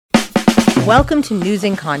Welcome to News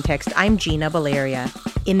in Context. I'm Gina Valeria.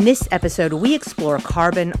 In this episode, we explore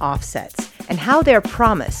carbon offsets and how their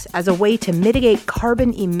promise as a way to mitigate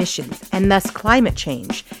carbon emissions and thus climate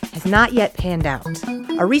change has not yet panned out.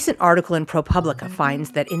 A recent article in ProPublica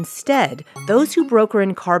finds that instead, those who broker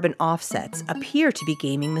in carbon offsets appear to be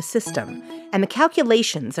gaming the system, and the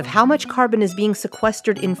calculations of how much carbon is being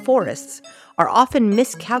sequestered in forests are often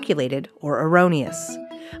miscalculated or erroneous.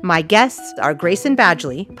 My guests are Grayson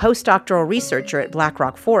Badgley, postdoctoral researcher at Black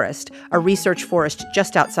Rock Forest, a research forest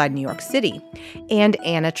just outside New York City, and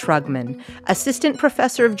Anna Trugman, assistant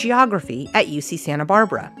professor of geography at UC Santa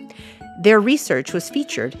Barbara. Their research was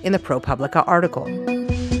featured in the ProPublica article.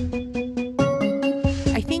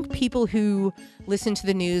 I think people who listen to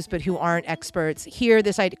the news but who aren't experts hear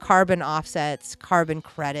this idea, carbon offsets, carbon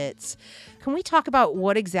credits. Can we talk about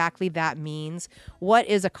what exactly that means? What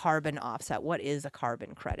is a carbon offset? What is a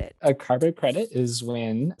carbon credit? A carbon credit is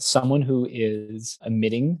when someone who is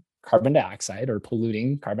emitting carbon dioxide or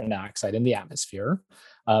polluting carbon dioxide in the atmosphere,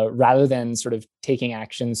 rather than sort of taking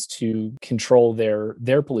actions to control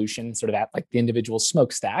their pollution sort of at like the individual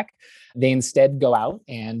smokestack, they instead go out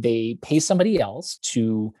and they pay somebody else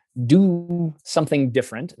to do something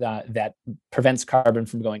different that prevents carbon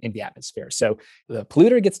from going into the atmosphere. So the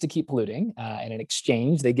polluter gets to keep polluting, and in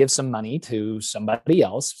exchange, they give some money to somebody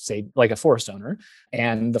else, say like a forest owner,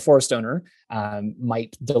 and the forest owner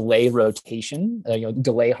might delay rotation,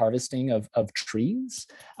 delay harvesting of trees.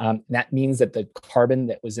 That means that the carbon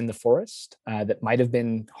that was in the forest that might have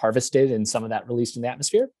been harvested and some of that released in the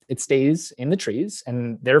atmosphere, it stays in the trees,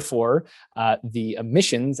 and therefore the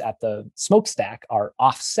emissions at the smokestack are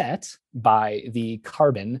offset by the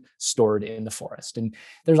carbon stored in the forest. And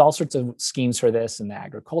there's all sorts of schemes for this in the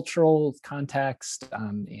agricultural context,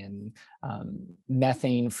 in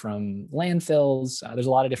methane from landfills. There's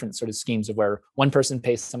a lot of different sort of schemes of where one person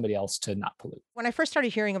pays somebody else to not pollute. When I first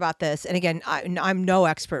started hearing about this, and again, I'm no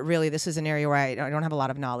expert, really. This is an area where I don't have a lot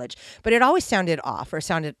of knowledge, but it always sounded off or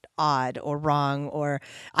sounded odd or wrong, or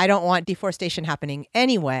I don't want deforestation happening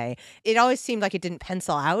anyway. It always seemed like it didn't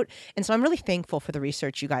pencil out. And so I'm really thankful for the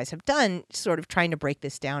research you guys have done, sort of trying to break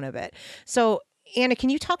this down a bit. So Anna, can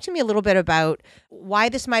you talk to me a little bit about why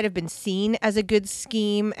this might have been seen as a good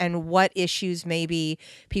scheme and what issues maybe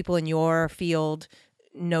people in your field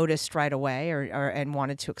noticed right away or and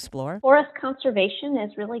wanted to explore? Forest conservation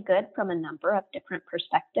is really good from a number of different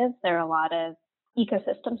perspectives. There are a lot of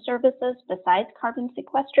ecosystem services besides carbon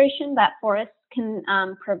sequestration that forests can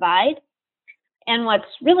provide. And what's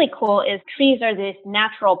really cool is trees are this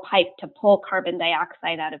natural pipe to pull carbon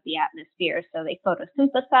dioxide out of the atmosphere. So they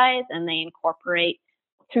photosynthesize and they incorporate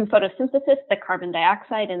through photosynthesis the carbon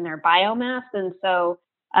dioxide in their biomass. And so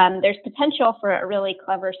there's potential for a really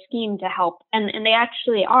clever scheme to help. And they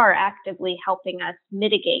actually are actively helping us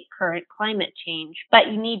mitigate current climate change. But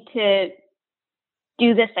you need to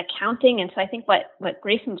do this accounting. And so I think what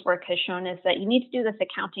Grayson's work has shown is that you need to do this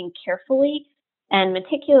accounting carefully and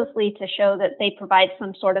meticulously to show that they provide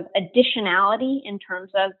some sort of additionality in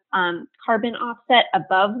terms of carbon offset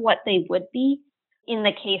above what they would be in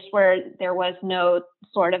the case where there was no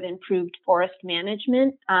sort of improved forest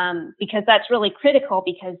management, because that's really critical,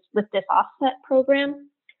 because with this offset program,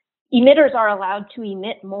 emitters are allowed to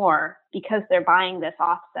emit more because they're buying this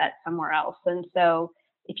offset somewhere else. And so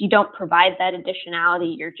if you don't provide that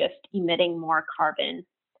additionality, you're just emitting more carbon.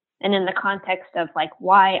 And in the context of like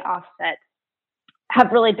why offsets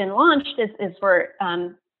have really been launched is we're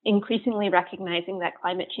increasingly recognizing that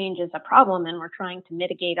climate change is a problem, and we're trying to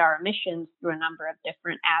mitigate our emissions through a number of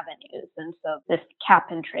different avenues. And so this cap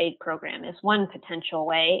and trade program is one potential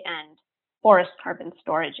way, and forest carbon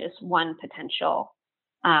storage is one potential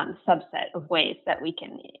subset of ways that we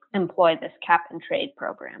can employ this cap and trade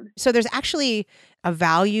program. So there's actually a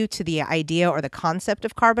value to the idea or the concept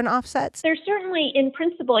of carbon offsets? There's certainly, in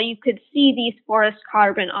principle, you could see these forest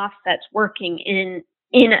carbon offsets working in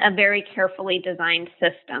a very carefully designed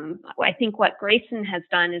system. I think what Grayson has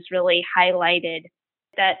done is really highlighted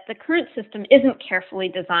that the current system isn't carefully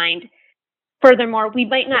designed. Furthermore, we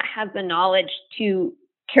might not have the knowledge to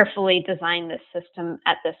carefully design this system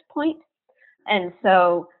at this point. And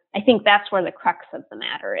so I think that's where the crux of the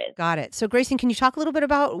matter is. Got it. So Grayson, can you talk a little bit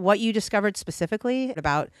about what you discovered specifically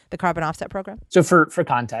about the carbon offset program? So for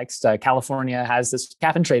context, California has this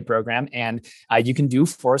cap and trade program, and you can do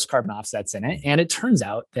forest carbon offsets in it. And it turns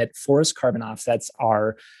out that forest carbon offsets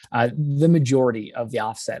are the majority of the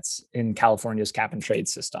offsets in California's cap and trade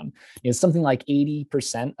system. Something like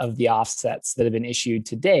 80% of the offsets that have been issued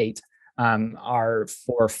to date are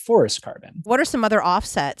for forest carbon. What are some other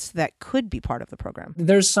offsets that could be part of the program?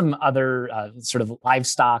 There's some other sort of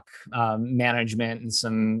livestock management and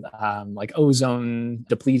some like ozone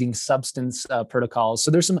depleting substance protocols.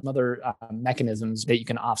 So there's some other mechanisms that you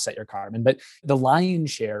can offset your carbon, but the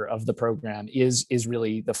lion's share of the program is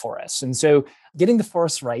really the forests. And so getting the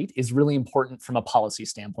forests right is really important from a policy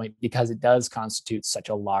standpoint because it does constitute such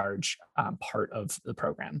a large part of the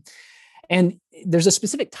program. And there's a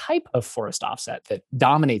specific type of forest offset that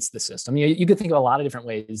dominates the system. You could think of a lot of different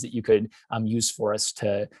ways that you could use forests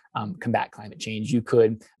to combat climate change. You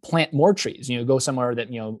could plant more trees. Go somewhere that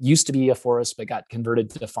used to be a forest but got converted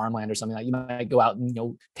to farmland or something like. You might go out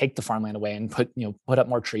and take the farmland away and put up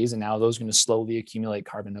more trees, and now those are going to slowly accumulate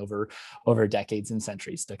carbon over decades and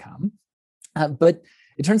centuries to come. But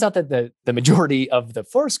it turns out that the majority of the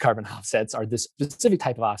forest carbon offsets are this specific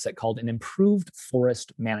type of offset called an improved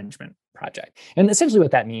forest management project. And essentially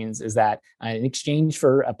what that means is that in exchange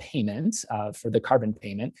for a payment, for the carbon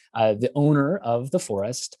payment, the owner of the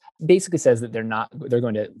forest basically says that they're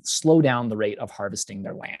going to slow down the rate of harvesting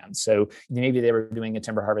their land. So maybe they were doing a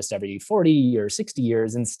timber harvest every 40 or 60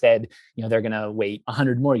 years. Instead, they're going to wait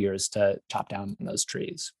 100 more years to chop down those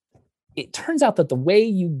trees. It turns out that the way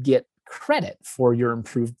you get credit for your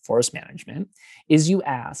improved forest management is you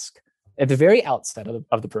ask, at the very outset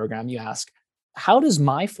of the program, you ask, how does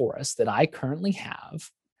my forest that I currently have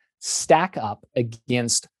stack up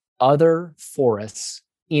against other forests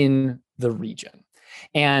in the region?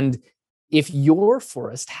 And if your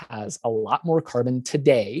forest has a lot more carbon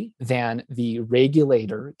today than the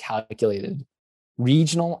regulator calculated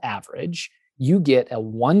regional average, you get a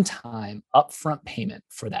one-time upfront payment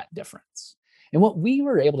for that difference. And what we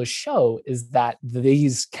were able to show is that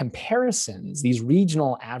these comparisons, these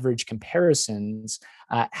regional average comparisons,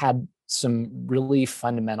 had some really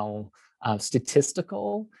fundamental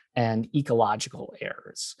statistical and ecological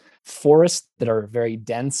errors. Forests that are very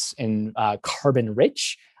dense and carbon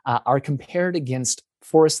rich are compared against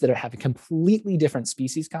forests that have a completely different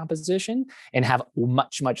species composition and have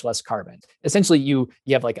much, much less carbon. Essentially, you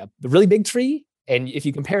have like the really big tree. And if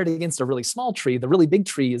you compare it against a really small tree, the really big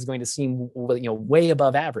tree is going to seem way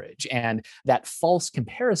above average. And that false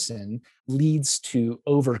comparison leads to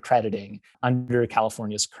overcrediting under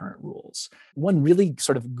California's current rules. One really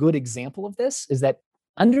sort of good example of this is that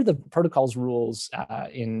under the protocol's rules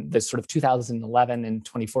in the sort of 2011 and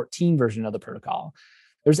 2014 version of the protocol,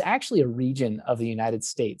 there's actually a region of the United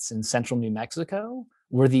States in central New Mexico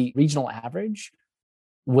where the regional average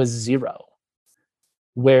was 0.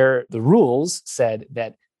 Where the rules said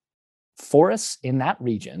that forests in that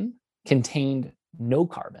region contained no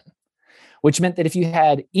carbon, which meant that if you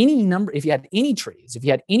had any trees, if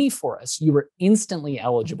you had any forests, you were instantly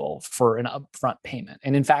eligible for an upfront payment.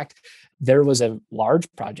 And in fact, there was a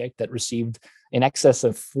large project that received in excess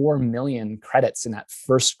of 4 million credits in that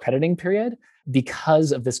first crediting period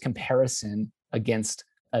because of this comparison against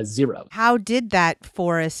a 0. How did that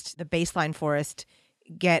forest, the baseline forest,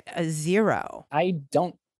 get a 0? I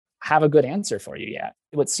don't have a good answer for you yet.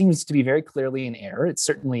 What seems to be very clearly an error, it's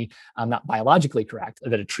certainly not biologically correct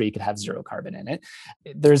that a tree could have 0 carbon in it.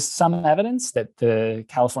 There's some evidence that the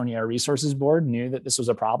California Air Resources Board knew that this was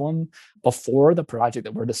a problem before the project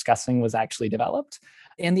that we're discussing was actually developed.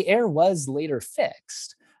 And the error was later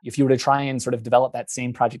fixed. If you were to try and sort of develop that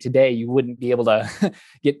same project today, you wouldn't be able to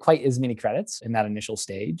get quite as many credits in that initial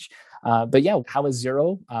stage. But yeah, how a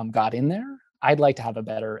 0 got in there, I'd like to have a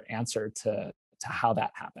better answer to how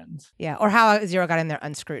that happened. Yeah, or how a 0 got in there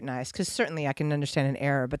unscrutinized, because certainly I can understand an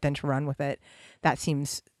error, but then to run with it, that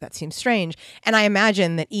seems strange. And I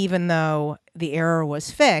imagine that even though the error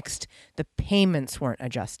was fixed, the payments weren't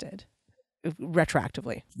adjusted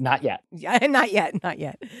retroactively. Not yet. Yeah, not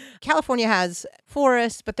yet. California has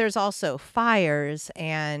forests, but there's also fires,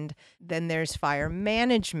 and then there's fire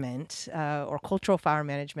management or cultural fire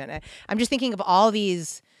management. I'm just thinking of all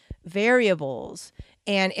these variables.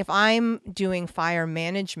 And if I'm doing fire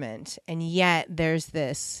management and yet there's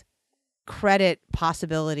this credit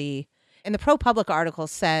possibility, and the ProPublica article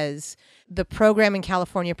says the program in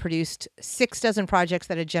California produced 6 dozen projects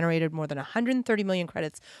that had generated more than 130 million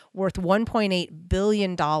credits worth $1.8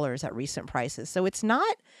 billion at recent prices. So it's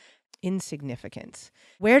not insignificant.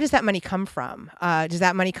 Where does that money come from? Does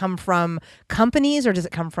that money come from companies, or does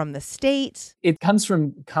it come from the state? It comes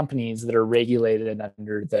from companies that are regulated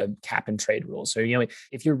under the cap and trade rules. So,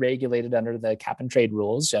 if you're regulated under the cap and trade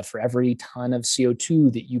rules, for every ton of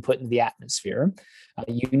CO2 that you put into the atmosphere,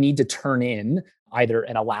 you need to turn in either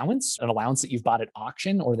an allowance that you've bought at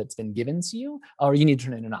auction or that's been given to you, or you need to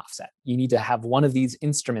turn in an offset. You need to have one of these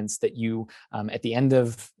instruments that you, at the end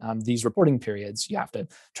of these reporting periods, you have to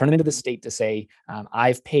turn them into the state to say,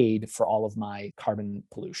 I've paid for all of my carbon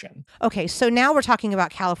pollution. Okay, so now we're talking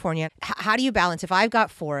about California. How do you balance if I've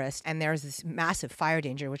got forest and there's this massive fire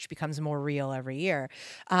danger, which becomes more real every year,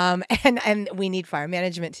 and we need fire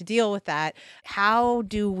management to deal with that? How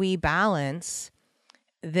do we balance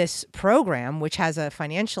this program, which has a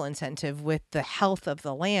financial incentive, with the health of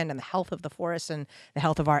the land and the health of the forest and the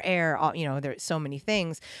health of our air? There's so many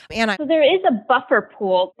things. So there is a buffer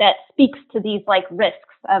pool that speaks to these like risks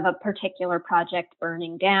of a particular project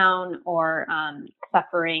burning down or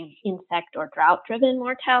suffering insect or drought-driven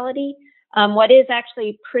mortality. What is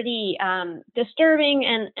actually pretty disturbing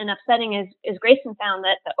and upsetting is Grayson found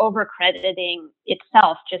that the overcrediting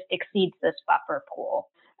itself just exceeds this buffer pool.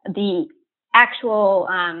 The actual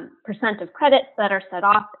percent of credits that are set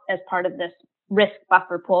off as part of this risk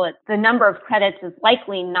buffer pool, the number of credits is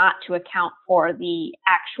likely not to account for the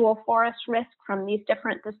actual forest risk from these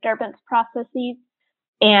different disturbance processes,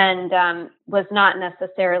 and was not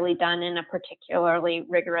necessarily done in a particularly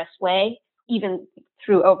rigorous way. Even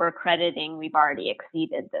through overcrediting, we've already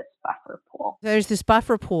exceeded this buffer pool. There's this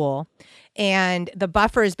buffer pool, and the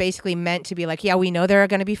buffer is basically meant to be like, yeah, we know there are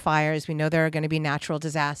going to be fires. We know there are going to be natural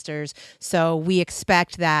disasters. So we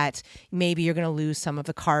expect that maybe you're going to lose some of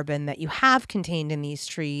the carbon that you have contained in these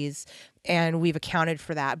trees, and we've accounted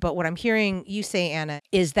for that. But what I'm hearing you say, Anna,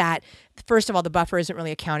 is that, first of all, the buffer isn't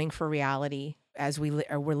really accounting for reality as we're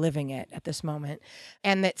living it at this moment.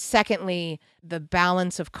 And that secondly, the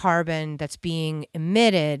balance of carbon that's being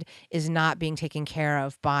emitted is not being taken care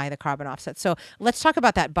of by the carbon offset. So let's talk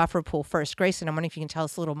about that buffer pool first. Grayson, I'm wondering if you can tell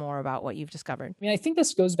us a little more about what you've discovered. I think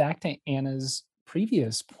this goes back to Anna's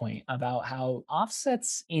previous point about how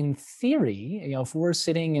offsets, in theory, if we're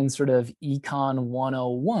sitting in sort of Econ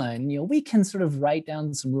 101, we can sort of write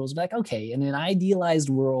down some rules like, okay, in an idealized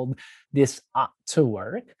world, this ought to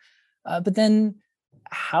work. But then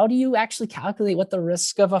how do you actually calculate what the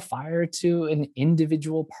risk of a fire to an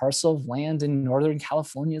individual parcel of land in Northern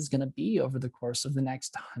California is going to be over the course of the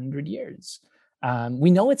next 100 years? We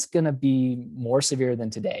know it's going to be more severe than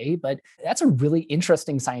today, but that's a really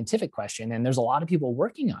interesting scientific question. And there's a lot of people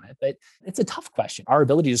working on it, but it's a tough question. Our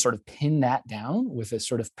ability to sort of pin that down with a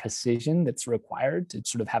sort of precision that's required to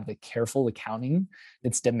sort of have the careful accounting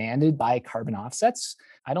that's demanded by carbon offsets,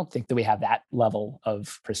 I don't think that we have that level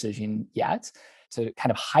of precision yet. To kind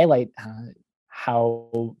of highlight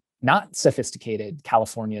how not sophisticated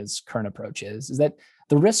California's current approach is that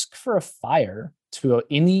the risk for a fire to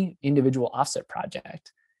any individual offset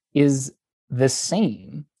project is the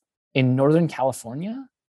same in Northern California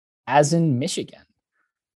as in Michigan.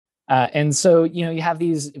 And so, you have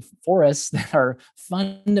these forests that are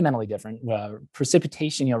fundamentally different.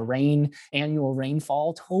 Precipitation, rain, annual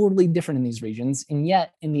rainfall, totally different in these regions. And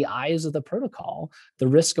yet, in the eyes of the protocol, the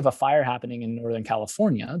risk of a fire happening in Northern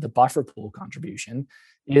California, the buffer pool contribution,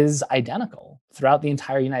 is identical throughout the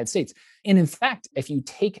entire United States. And in fact, if you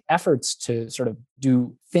take efforts to sort of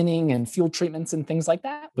do thinning and fuel treatments and things like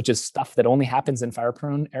that, which is stuff that only happens in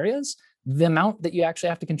fire-prone areas, the amount that you actually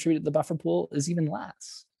have to contribute to the buffer pool is even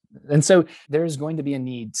less. And so there's going to be a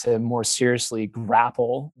need to more seriously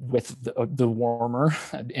grapple with the warmer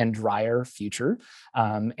and drier future,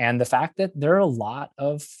 and the fact that there are a lot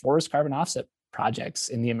of forest carbon offset projects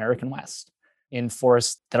in the American West, in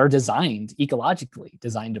forests that are ecologically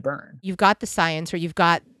designed to burn. You've got the science, or you've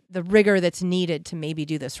got the rigor that's needed to maybe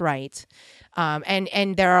do this right.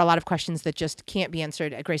 And there are a lot of questions that just can't be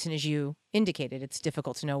answered. Grayson, as you indicated, it's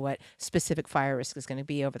difficult to know what specific fire risk is going to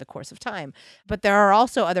be over the course of time. But there are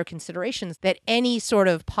also other considerations that any sort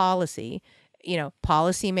of policy,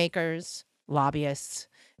 policymakers, lobbyists,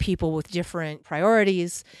 people with different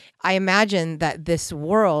priorities. I imagine that this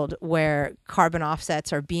world where carbon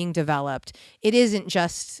offsets are being developed, it isn't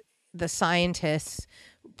just the scientists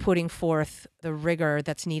putting forth the rigor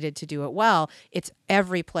that's needed to do it well. It's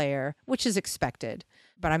every player, which is expected.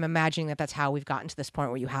 But I'm imagining that that's how we've gotten to this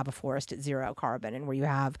point where you have a forest at zero carbon, and where you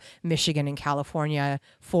have Michigan and California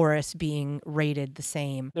forests being rated the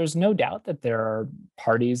same. There's no doubt that there are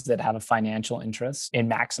parties that have a financial interest in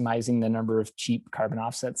maximizing the number of cheap carbon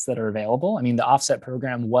offsets that are available. The offset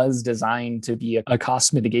program was designed to be a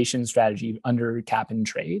cost mitigation strategy under cap and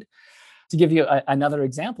trade. To give you another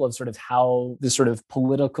example of sort of how this sort of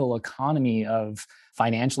political economy of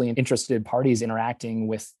financially interested parties interacting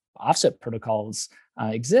with offset protocols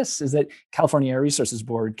exists is that California Air Resources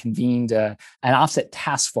Board convened an offset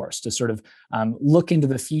task force to sort of look into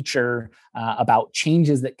the future about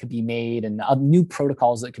changes that could be made and new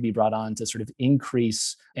protocols that could be brought on to sort of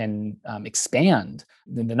increase and expand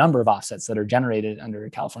the number of offsets that are generated under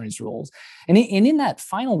California's rules. And in that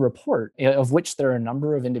final report, of which there are a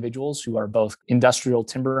number of individuals who are both industrial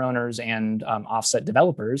timber owners and offset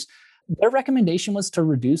developers, their recommendation was to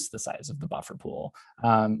reduce the size of the buffer pool,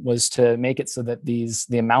 was to make it so that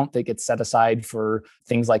the amount that gets set aside for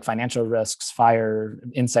things like financial risks, fire,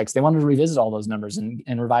 insects, they wanted to revisit all those numbers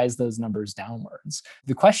and revise those numbers downwards.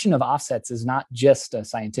 The question of offsets is not just a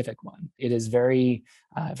scientific one. It is very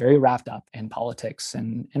wrapped up in politics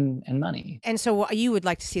and money. And so you would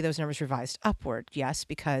like to see those numbers revised upward, yes,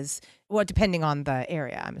 because, well, depending on the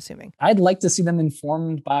area, I'm assuming. I'd like to see them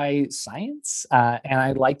informed by science, and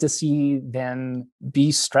I'd like to see them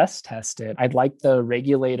be stress tested. I'd like the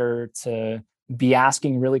regulator to be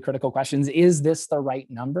asking really critical questions. Is this the right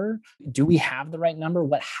number? Do we have the right number?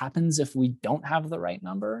 What happens if we don't have the right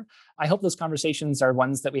number? I hope those conversations are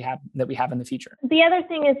ones that we have in the future. The other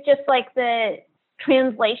thing is just like the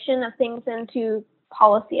translation of things into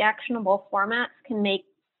policy actionable formats can make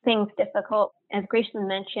things difficult. As Grayson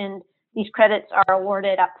mentioned, these credits are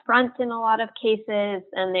awarded up front in a lot of cases,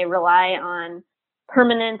 and they rely on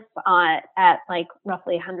permanence at like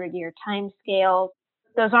roughly 100-year timescales.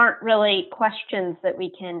 Those aren't really questions that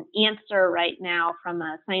we can answer right now from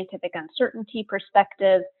a scientific uncertainty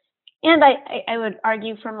perspective. And I would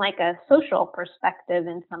argue from like a social perspective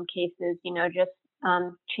in some cases, just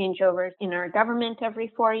changeovers in our government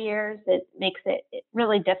every 4 years. It makes it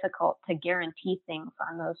really difficult to guarantee things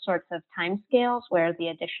on those sorts of timescales where the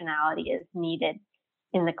additionality is needed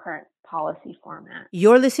in the current policy format.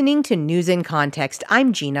 You're listening to News in Context.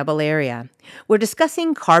 I'm Gina Valeria. We're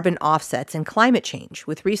discussing carbon offsets and climate change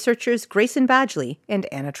with researchers Grayson Badgley and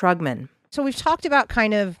Anna Trugman. So we've talked about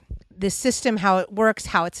kind of this system, how it works,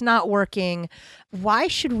 how it's not working. Why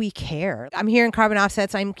should we care? I'm hearing carbon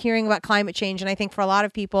offsets. I'm hearing about climate change. And I think for a lot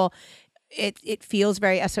of people, it feels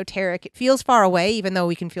very esoteric. It feels far away, even though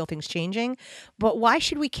we can feel things changing. But why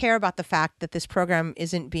should we care about the fact that this program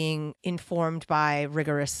isn't being informed by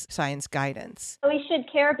rigorous science guidance? We should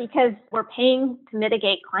care because we're paying to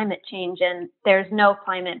mitigate climate change and there's no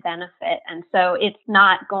climate benefit. And so it's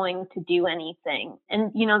not going to do anything.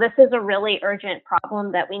 And, this is a really urgent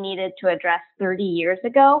problem that we needed to address 30 years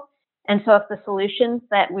ago. And so if the solutions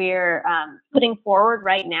that we're putting forward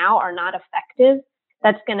right now are not effective,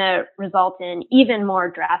 that's going to result in even more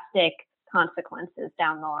drastic consequences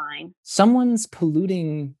down the line. Someone's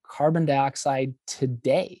polluting carbon dioxide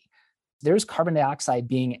today. There's carbon dioxide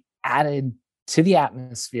being added to the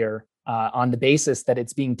atmosphere on the basis that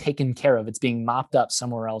it's being taken care of. It's being mopped up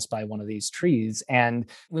somewhere else by one of these trees. And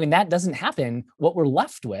when that doesn't happen, what we're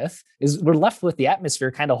left with is the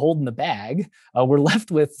atmosphere kind of holding the bag. We're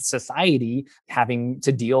left with society having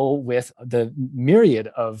to deal with the myriad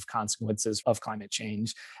of consequences of climate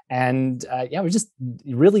change. And we're just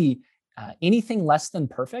really anything less than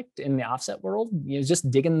perfect in the offset world,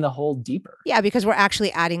 just digging the hole deeper. Yeah, because we're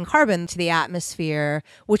actually adding carbon to the atmosphere,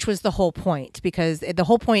 which was the whole point, because the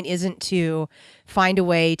whole point isn't to find a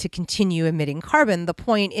way to continue emitting carbon. The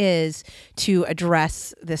point is to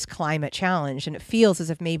address this climate challenge. And it feels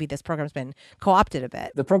as if maybe this program's been co-opted a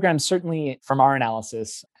bit. The program certainly, from our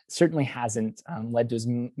analysis, certainly hasn't led to as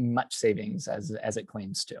much savings as it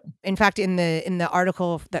claims to. In fact, in the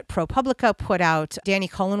article that ProPublica put out, Danny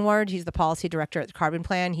Cullenward, he's the policy director at the Carbon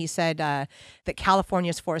Plan, he said that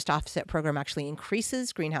California's forest offset program actually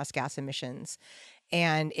increases greenhouse gas emissions,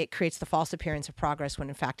 and it creates the false appearance of progress when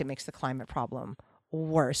in fact it makes the climate problem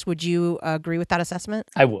worse. Would you agree with that assessment?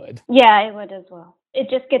 I would. Yeah, I would as well. It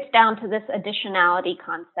just gets down to this additionality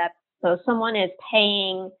concept. So someone is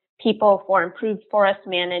paying people for improved forest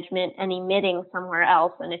management and emitting somewhere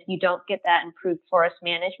else. And if you don't get that improved forest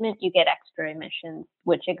management, you get extra emissions,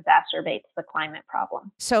 which exacerbates the climate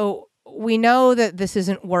problem. So we know that this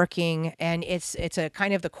isn't working, and it's a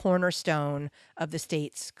kind of the cornerstone of the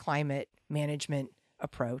state's climate management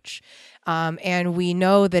approach. And we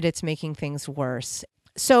know that it's making things worse.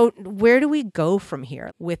 So where do we go from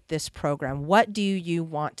here with this program? What do you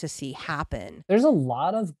want to see happen? There's a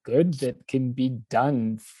lot of good that can be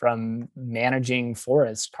done from managing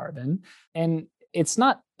forest carbon. And it's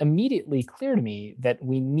not immediately clear to me that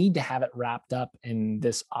we need to have it wrapped up in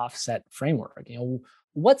this offset framework.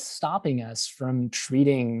 What's stopping us from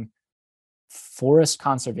treating forest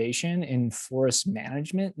conservation and forest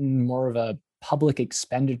management in more of a public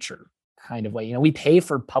expenditure kind of way? We pay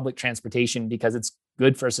for public transportation because it's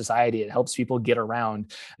good for society. It helps people get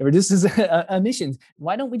around. It reduces emissions.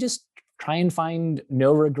 Why don't we just try and find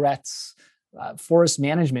no regrets forest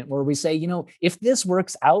management where we say, if this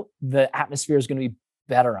works out, the atmosphere is going to be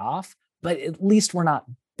better off, but at least we're not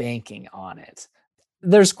banking on it.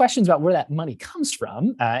 There's questions about where that money comes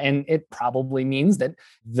from, and it probably means that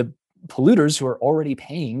the polluters who are already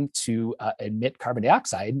paying to emit carbon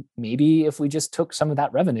dioxide, maybe if we just took some of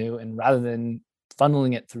that revenue and rather than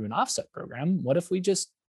funneling it through an offset program, what if we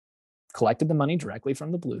just collected the money directly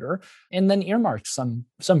from the polluter and then earmarked some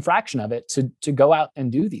fraction of it to go out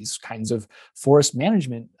and do these kinds of forest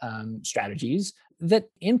management strategies that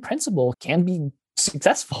in principle can be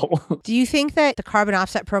successful. Do you think that the carbon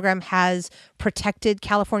offset program has protected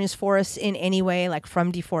California's forests in any way, like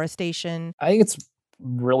from deforestation? I think it's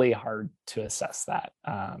really hard to assess that.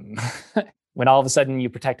 When all of a sudden you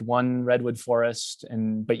protect one redwood forest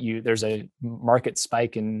but there's a market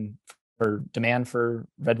spike for demand for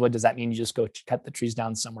redwood, does that mean you just go cut the trees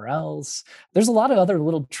down somewhere else? There's a lot of other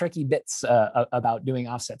little tricky bits about doing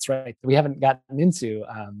offsets, right, that we haven't gotten into.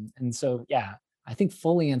 And so, yeah, I think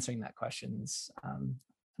fully answering that question I'm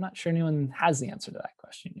not sure anyone has the answer to that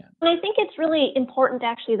question yet. And I think it's really important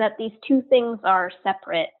actually that these two things are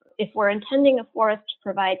separate. If we're intending a forest to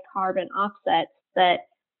provide carbon offsets, that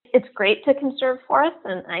it's great to conserve forests,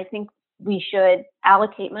 and I think we should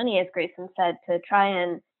allocate money, as Grayson said, to try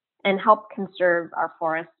and help conserve our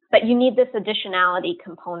forests. But you need this additionality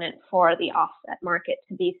component for the offset market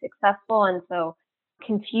to be successful. And so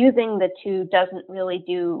confusing the two doesn't really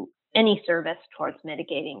do any service towards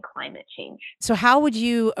mitigating climate change. So how would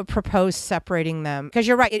you propose separating them? Because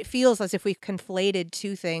you're right, it feels as if we've conflated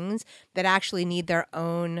two things that actually need their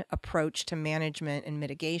own approach to management and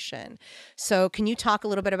mitigation. So can you talk a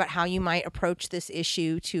little bit about how you might approach this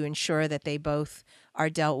issue to ensure that they both are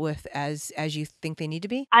dealt with as you think they need to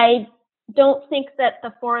be? I don't think that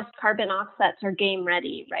the forest carbon offsets are game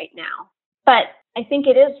ready right now, but I think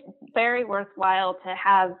it is very worthwhile to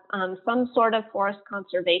have some sort of forest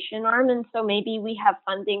conservation arm. And so maybe we have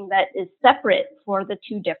funding that is separate for the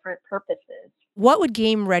two different purposes. What would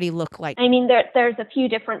game ready look like? I mean, there's a few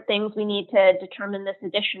different things. We need to determine this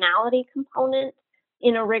additionality component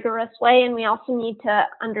in a rigorous way. And we also need to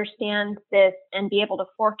understand this and be able to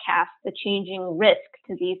forecast the changing risk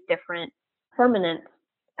to these different permanent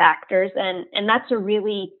factors. And that's a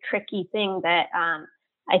really tricky thing that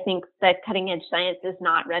I think that cutting edge science is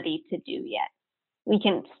not ready to do yet. We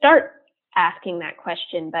can start asking that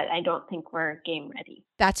question, but I don't think we're game ready.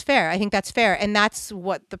 That's fair. I think that's fair. And that's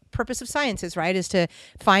what the purpose of science is, right? Is to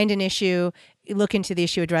find an issue, look into the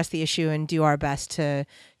issue, address the issue, and do our best to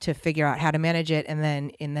figure out how to manage it and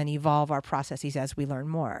then evolve our processes as we learn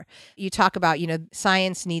more. You talk about,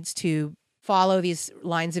 science needs to follow these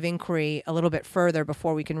lines of inquiry a little bit further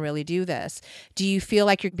before we can really do this. Do you feel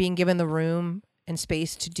like you're being given the room and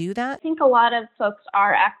space to do that? I think a lot of folks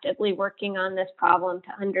are actively working on this problem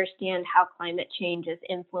to understand how climate change is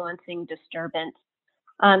influencing disturbance.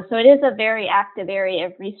 So it is a very active area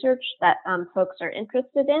of research that folks are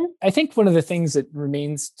interested in. I think one of the things that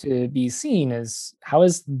remains to be seen is how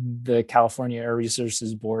is the California Air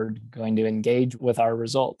Resources Board going to engage with our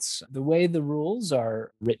results? The way the rules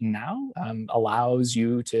are written now allows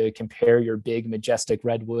you to compare your big, majestic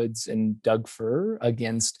redwoods and Doug fir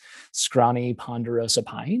against scrawny ponderosa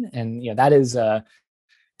pine. And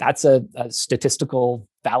that's a statistical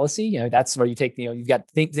fallacy. That's where you take, you've got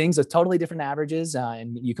things with totally different averages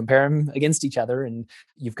and you compare them against each other and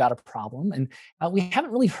you've got a problem. And we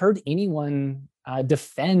haven't really heard anyone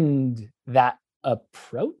defend that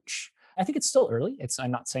approach. I think it's still early.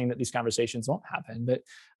 I'm not saying that these conversations won't happen, but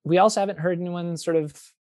we also haven't heard anyone sort of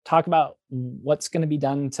talk about what's going to be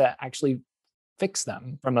done to actually fix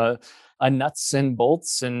them from a nuts and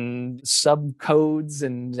bolts and sub codes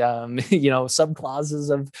and sub clauses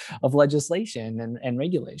of legislation and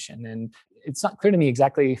regulation. And it's not clear to me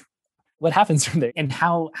exactly what happens from there and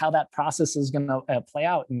how that process is going to play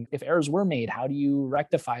out. And if errors were made, how do you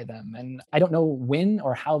rectify them? And I don't know when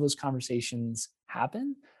or how those conversations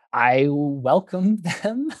happen. I welcome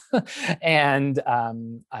them. And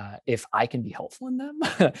if I can be helpful in them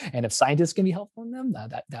and if scientists can be helpful in them,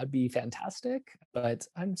 that'd be fantastic. But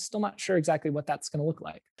I'm still not sure exactly what that's going to look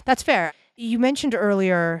like. That's fair. You mentioned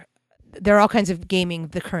earlier there are all kinds of gaming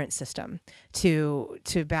the current system to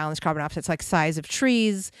balance carbon offsets, like size of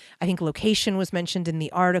trees. I think location was mentioned in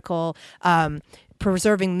the article.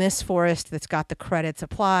 Preserving this forest that's got the credits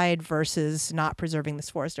applied versus not preserving this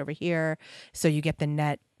forest over here. So you get the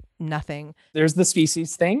net nothing. There's the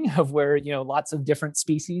species thing of where, lots of different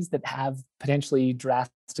species that have potentially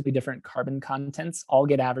drastically different carbon contents all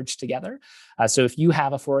get averaged together. So if you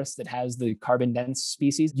have a forest that has the carbon dense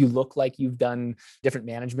species, you look like you've done different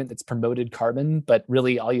management that's promoted carbon, but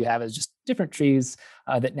really all you have is just different trees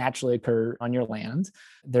that naturally occur on your land.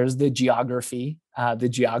 There's the geography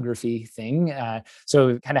thing.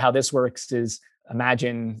 So kind of how this works is,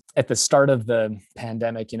 imagine at the start of the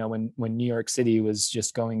pandemic, when New York City was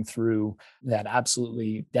just going through that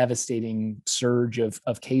absolutely devastating surge of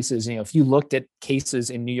cases. If you looked at cases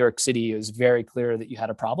in New York City, it was very clear that you had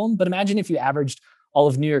a problem. But imagine if you averaged all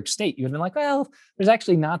of New York State, you would have been like, well, there's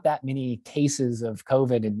actually not that many cases of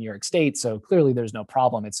COVID in New York State, so clearly there's no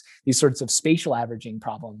problem. It's these sorts of spatial averaging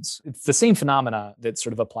problems. It's the same phenomena that's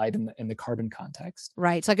sort of applied in the carbon context.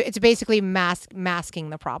 Right. So it's basically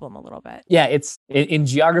masking the problem a little bit. Yeah, it's in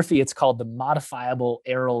geography, it's called the modifiable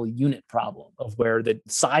areal unit problem, of where the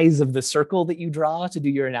size of the circle that you draw to do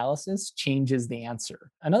your analysis changes the answer.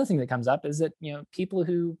 Another thing that comes up is that, people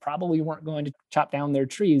who probably weren't going to chop down their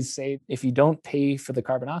trees say, if you don't pay for the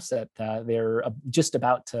carbon offset, they're just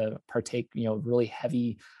about to partake, really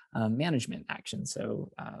heavy management action.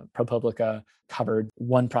 So ProPublica covered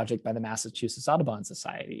one project by the Massachusetts Audubon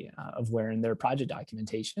Society of where in their project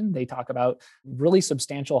documentation, they talk about really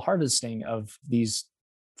substantial harvesting of these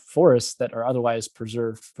forests that are otherwise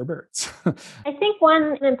preserved for birds. I think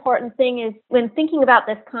one important thing is when thinking about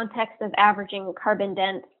this context of averaging carbon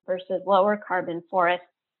dense versus lower carbon forests,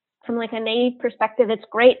 from like a native perspective, it's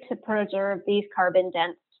great to preserve these carbon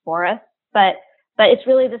dense forests, but it's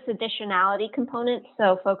really this additionality component.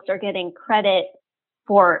 So folks are getting credit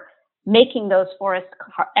for making those forests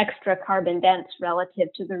extra carbon dense relative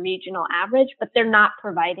to the regional average, but they're not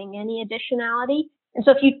providing any additionality. And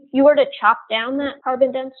so if you were to chop down that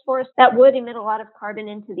carbon dense forest, that would emit a lot of carbon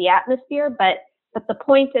into the atmosphere. But the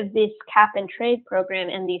point of this cap and trade program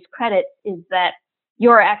and these credits is that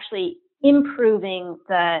you're actually improving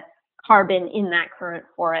the carbon in that current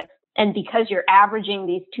forest. And because you're averaging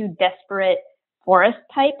these two disparate forest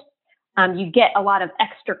types, you get a lot of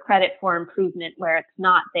extra credit for improvement where it's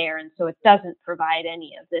not there. And so it doesn't provide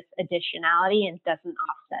any of this additionality and doesn't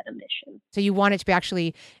offset emissions. So you want it to be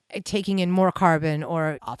actually taking in more carbon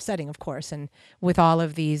or offsetting, of course. And with all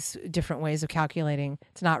of these different ways of calculating,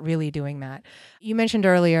 it's not really doing that. You mentioned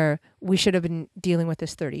earlier, we should have been dealing with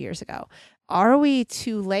this 30 years ago. Are we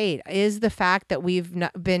too late? Is the fact that we've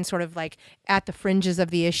been sort of like at the fringes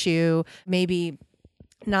of the issue, maybe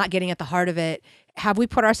not getting at the heart of it, have we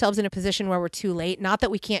put ourselves in a position where we're too late? Not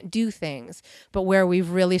that we can't do things, but where we've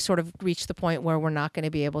really sort of reached the point where we're not going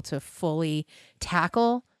to be able to fully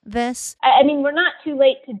tackle this? I mean, we're not too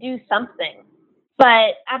late to do something,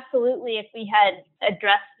 but absolutely, if we had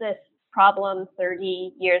addressed this problem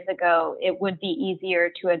 30 years ago, it would be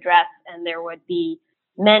easier to address, and there would be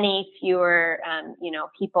many fewer,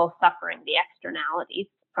 people suffering the externalities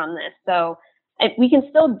from this. So we can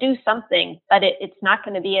still do something, but it's not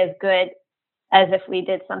going to be as good as if we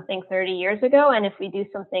did something 30 years ago. And if we do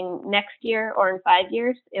something next year or in 5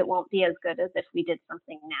 years, it won't be as good as if we did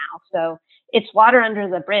something now. So it's water under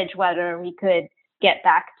the bridge whether we could get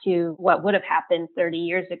back to what would have happened 30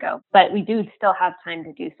 years ago. But we do still have time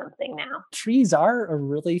to do something now. Trees are a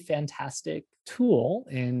really fantastic tool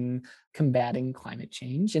in combating climate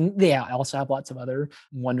change. And they also have lots of other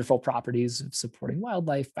wonderful properties of supporting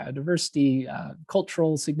wildlife, biodiversity,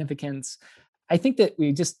 cultural significance. I think that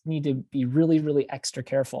we just need to be really, really extra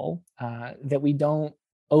careful that we don't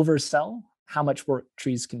oversell how much work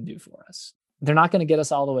trees can do for us. They're not going to get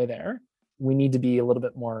us all the way there. We need to be a little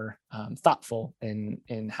bit more thoughtful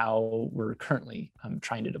in how we're currently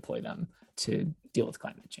trying to deploy them to deal with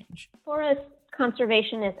climate change. Forest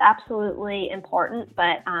conservation is absolutely important,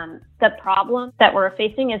 but the problem that we're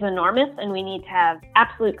facing is enormous, and we need to have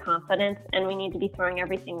absolute confidence, and we need to be throwing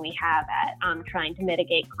everything we have at trying to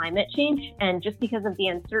mitigate climate change. And just because of the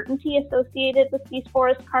uncertainty associated with these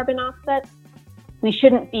forest carbon offsets, we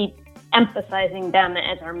shouldn't be emphasizing them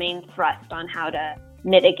as our main thrust on how to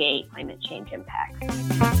mitigate climate change impacts.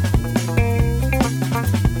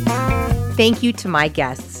 Thank you to my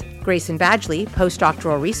guests, Grayson Badgley,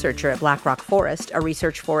 postdoctoral researcher at Black Rock Forest, a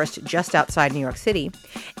research forest just outside New York City,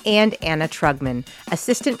 and Anna Trugman,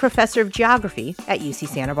 assistant professor of geography at UC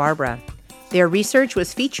Santa Barbara. Their research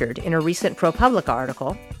was featured in a recent ProPublica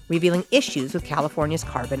article revealing issues with California's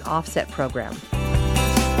carbon offset program.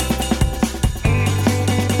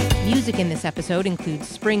 Music in this episode includes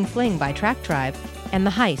Spring Fling by Track Tribe and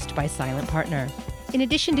The Heist by Silent Partner. In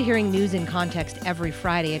addition to hearing news in context every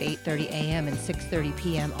Friday at 8:30 a.m. and 6:30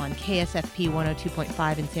 p.m. on KSFP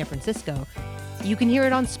 102.5 in San Francisco, you can hear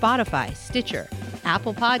it on Spotify, Stitcher,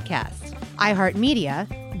 Apple Podcasts,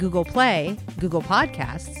 iHeartMedia, Google Play, Google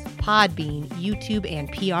Podcasts, Podbean, YouTube,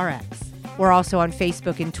 and PRX. We're also on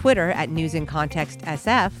Facebook and Twitter at News in Context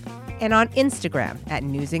SF and on Instagram at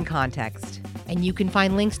News in Context. And you can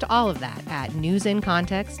find links to all of that at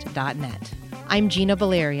newsincontext.net. I'm Gina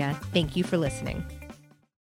Valeria. Thank you for listening.